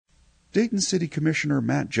Dayton City Commissioner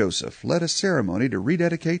Matt Joseph led a ceremony to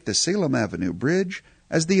rededicate the Salem Avenue Bridge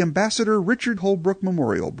as the Ambassador Richard Holbrooke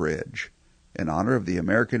Memorial Bridge, in honor of the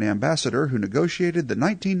American ambassador who negotiated the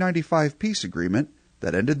 1995 peace agreement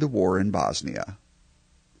that ended the war in Bosnia.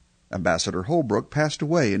 Ambassador Holbrooke passed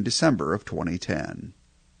away in December of 2010.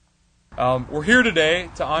 We're here today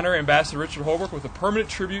to honor Ambassador Richard Holbrooke with a permanent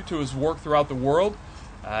tribute to his work throughout the world.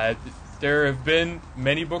 There have been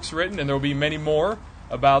many books written, and there will be many more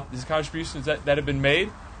about his contributions that have been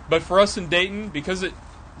made. But for us in Dayton, because he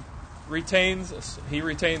retains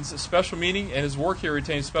a special meaning, and his work here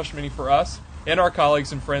retains special meaning for us and our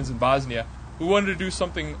colleagues and friends in Bosnia, we wanted to do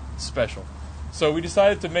something special. So we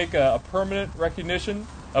decided to make a permanent recognition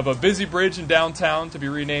of a busy bridge in downtown to be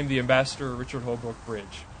renamed the Ambassador Richard Holbrooke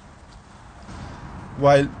Bridge.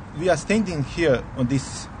 While we are standing here on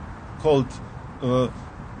this cold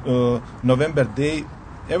November day,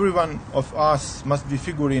 every one of us must be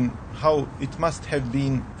figuring how it must have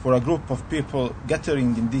been for a group of people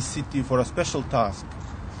gathering in this city for a special task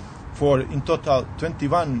for in total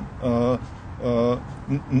 21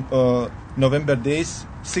 November days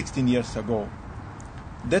 16 years ago.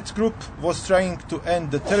 That group was trying to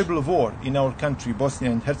end the terrible war in our country,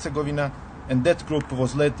 Bosnia and Herzegovina, and that group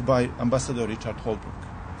was led by Ambassador Richard Holbrooke.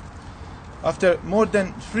 After more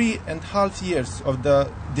than 3.5 years of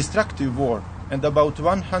the destructive war and about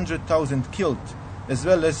 100,000 killed, as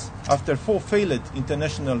well as after 4 failed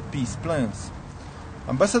international peace plans,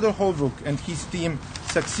 Ambassador Holbrooke and his team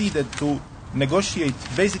succeeded to negotiate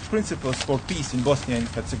basic principles for peace in Bosnia and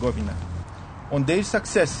Herzegovina. On their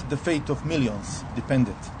success, the fate of millions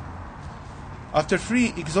depended. After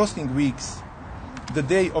 3 exhausting weeks, the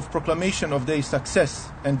day of proclamation of their success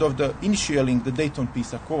and of the initialing the Dayton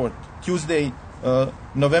Peace Accord, Tuesday,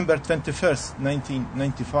 November 21st,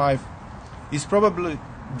 1995, is probably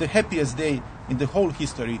the happiest day in the whole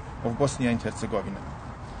history of Bosnia and Herzegovina.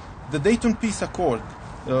 The Dayton Peace Accord,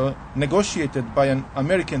 negotiated by an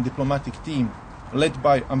American diplomatic team led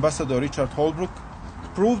by Ambassador Richard Holbrooke,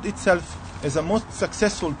 proved itself as a most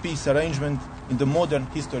successful peace arrangement in the modern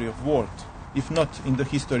history of the world, if not in the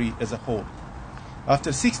history as a whole.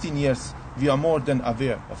 After 16 years, we are more than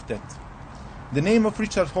aware of that. The name of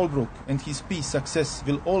Richard Holbrooke and his peace success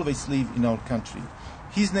will always live in our country.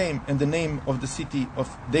 His name and the name of the city of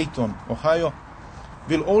Dayton, Ohio,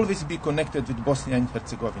 will always be connected with Bosnia and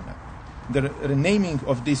Herzegovina. The renaming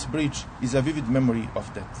of this bridge is a vivid memory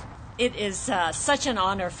of that. It is such an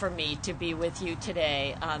honor for me to be with you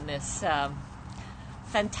today on this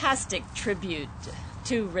fantastic tribute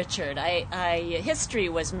to Richard. History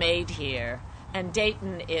was made here, and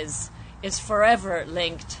Dayton is forever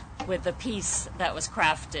linked with the peace that was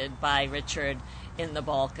crafted by Richard in the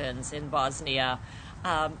Balkans, in Bosnia.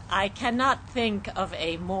 I cannot think of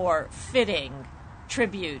a more fitting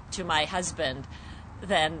tribute to my husband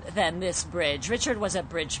than this bridge. Richard was a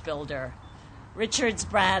bridge builder. Richard's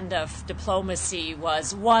brand of diplomacy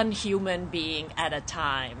was one human being at a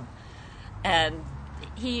time, and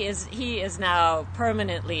he is now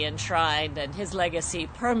permanently enshrined, and his legacy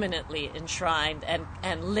permanently enshrined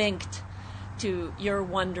and linked to your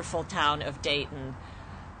wonderful town of Dayton.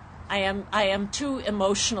 I am too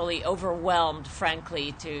emotionally overwhelmed,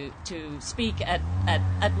 frankly, to speak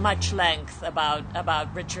at much length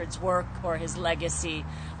about Richard's work or his legacy,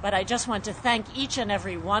 but I just want to thank each and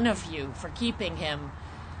every one of you for keeping him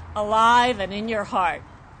alive and in your heart.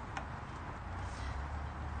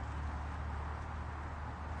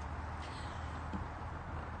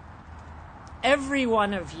 Every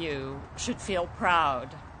one of you should feel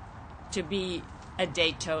proud to be a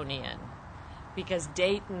Daytonian, because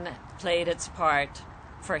Dayton played its part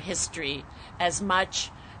for history as much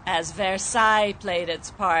as Versailles played its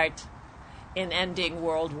part in ending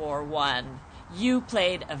World War I. You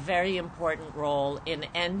played a very important role in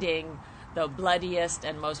ending the bloodiest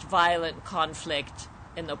and most violent conflict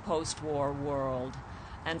in the post-war world.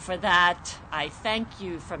 And for that, I thank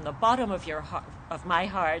you from the bottom of my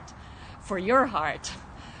heart, for your heart,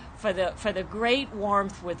 for the great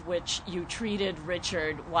warmth with which you treated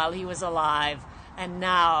Richard while he was alive, and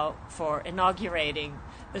now for inaugurating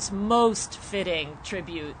this most fitting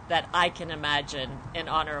tribute that I can imagine in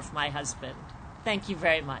honor of my husband. Thank you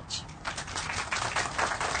very much.